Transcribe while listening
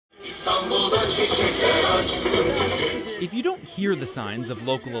If you don't hear the signs of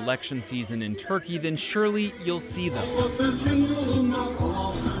local election season in Turkey, then surely you'll see them.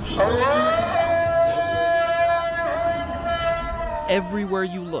 Everywhere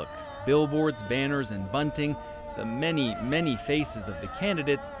you look, billboards, banners, and bunting, the many, many faces of the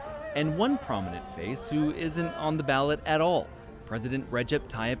candidates, and one prominent face who isn't on the ballot at all, President Recep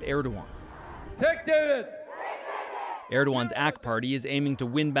Tayyip Erdogan. Erdogan's AK party is aiming to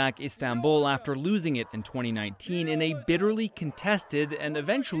win back Istanbul after losing it in 2019 in a bitterly contested and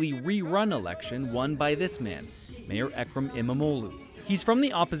eventually rerun election won by this man, Mayor Ekrem İmamoğlu. He's from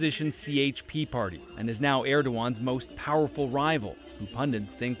the opposition CHP party and is now Erdogan's most powerful rival, who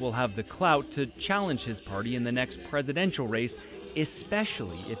pundits think will have the clout to challenge his party in the next presidential race,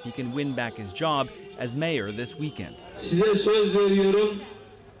 especially if he can win back his job as mayor this weekend.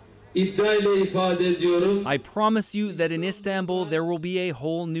 I promise you that in Istanbul there will be a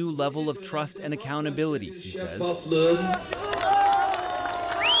whole new level of trust and accountability, he says.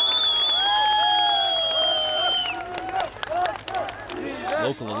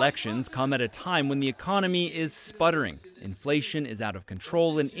 Local elections come at a time when the economy is sputtering, inflation is out of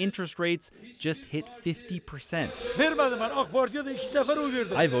control, and interest rates just hit 50%.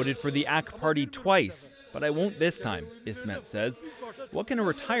 I voted for the AK party twice, but I won't this time, İsmet says. What can a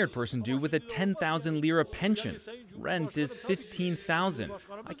retired person do with a 10,000 lira pension? Rent is 15,000.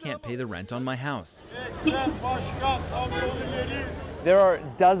 I can't pay the rent on my house. There are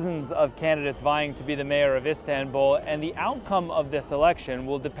dozens of candidates vying to be the mayor of Istanbul, and the outcome of this election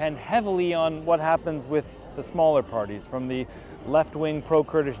will depend heavily on what happens with the smaller parties, from the left-wing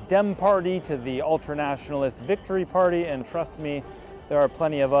pro-Kurdish Dem Party to the ultra-nationalist Victory Party, and trust me, there are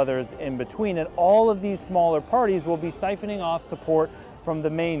plenty of others in between, and all of these smaller parties will be siphoning off support from the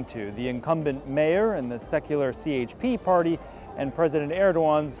main two, the incumbent mayor and the secular CHP party, and President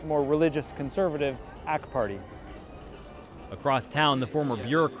Erdogan's more religious conservative AK party. Across town, the former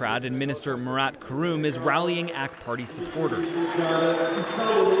bureaucrat and minister Murat Kurum is rallying AK party supporters.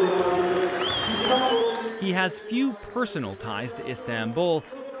 He has few personal ties to Istanbul,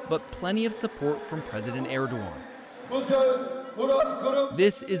 but plenty of support from President Erdogan.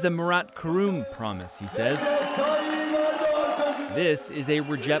 This is a Murat Kurum promise, he says. This is a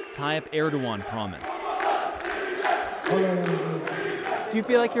Recep Tayyip Erdogan promise. Do you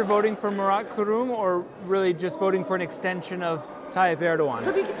feel like you're voting for Murat Kurum or really just voting for an extension of Tayyip Erdogan?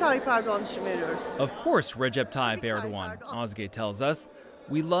 Of course, Recep Tayyip Erdogan, Özge tells us.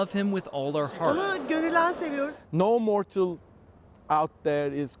 We love him with all our heart. No mortal out there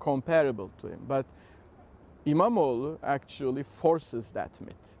is comparable to him, but İmamoğlu actually forces that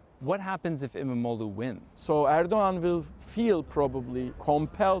myth. What happens if İmamoğlu wins? So Erdogan will feel probably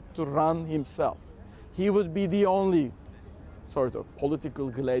compelled to run himself. He would be the only sort of political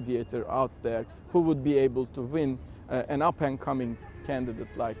gladiator out there who would be able to win an up-and-coming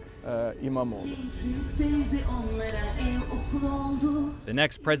candidate like İmamoğlu. The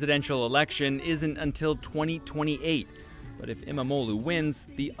next presidential election isn't until 2028. But if İmamoğlu wins,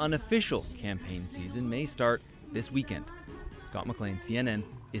 the unofficial campaign season may start this weekend. Scott McLean, CNN,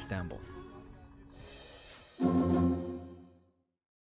 Istanbul.